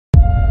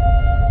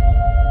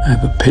I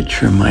have a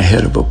picture in my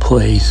head of a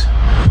place.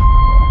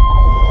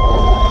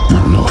 I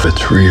don't know if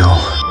it's real,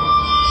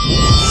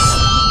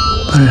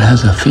 but it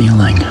has a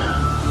feeling,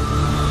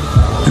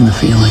 and the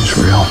feeling's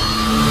real.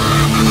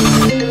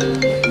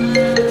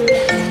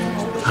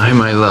 Hi,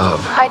 my love.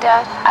 Hi,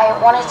 Dad. I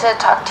wanted to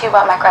talk to you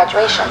about my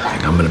graduation.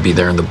 I'm gonna be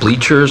there in the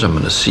bleachers. I'm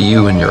gonna see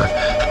you in your...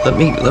 Let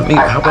me,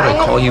 how about I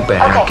call you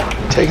back? Okay.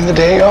 Taking the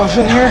day off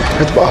in here?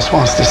 The boss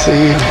wants to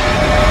see you.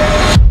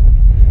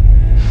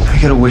 Can I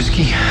get a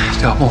whiskey?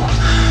 Double.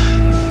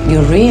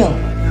 You're real.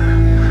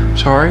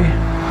 Sorry?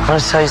 I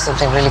want to tell you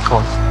something really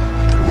cool.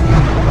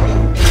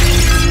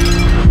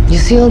 You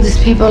see all these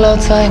people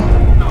outside?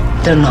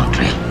 They're not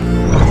real.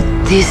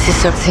 This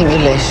is a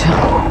simulation.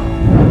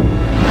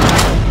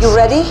 You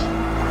ready?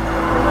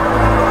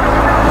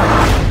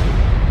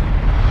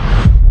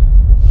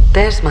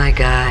 There's my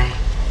guy.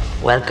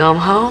 Welcome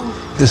home.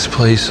 This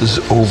place is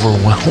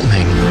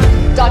overwhelming.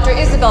 Dr.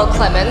 Isabel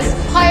Clemens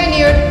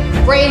pioneered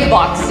brain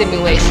box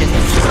simulations,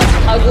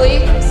 ugly,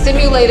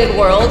 simulated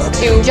worlds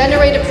to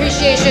generate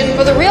appreciation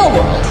for the real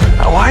world.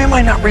 Why am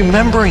I not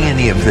remembering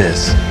any of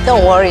this?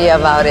 Don't worry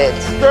about it.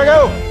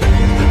 Drago!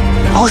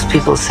 Most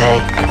people say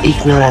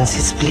ignorance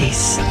is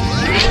bliss.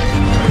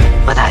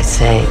 But I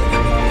say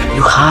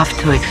you have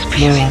to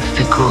experience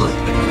the good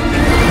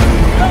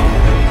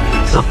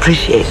to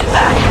appreciate the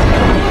bad.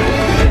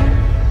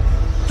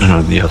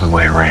 No, the other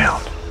way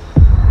around.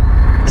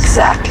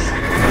 Exactly.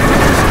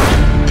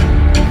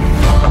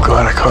 I'm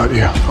glad I caught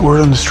you.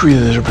 Word on the street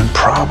that there have been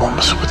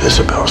problems with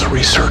Isabel's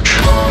research.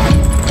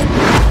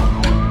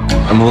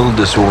 I'm a little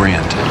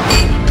disoriented.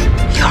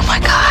 You're my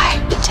guy.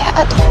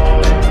 Dad.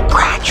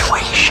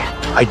 Graduation.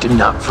 I did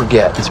not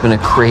forget. It's been a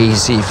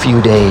crazy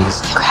few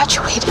days. You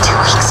graduated 2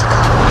 weeks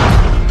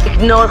ago.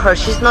 Ignore her.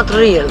 She's not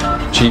real.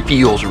 She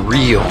feels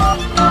real.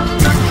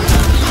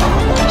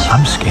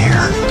 I'm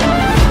scared.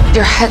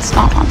 Your head's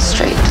not on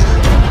straight.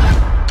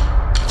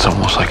 It's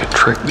almost like a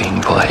trick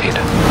being played.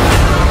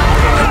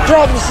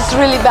 Greg, this is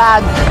really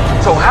bad.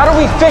 So how do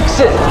we fix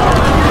it?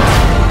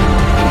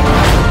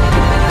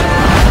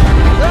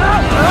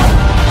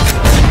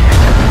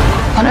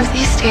 One of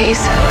these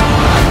days,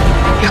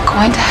 you're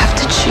going to have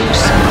to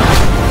choose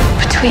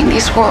between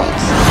these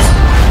worlds.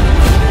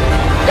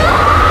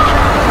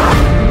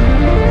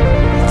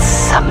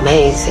 It's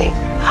amazing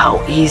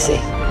how easy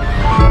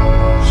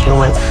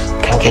humans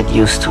can get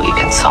used to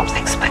even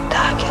something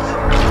spectacular.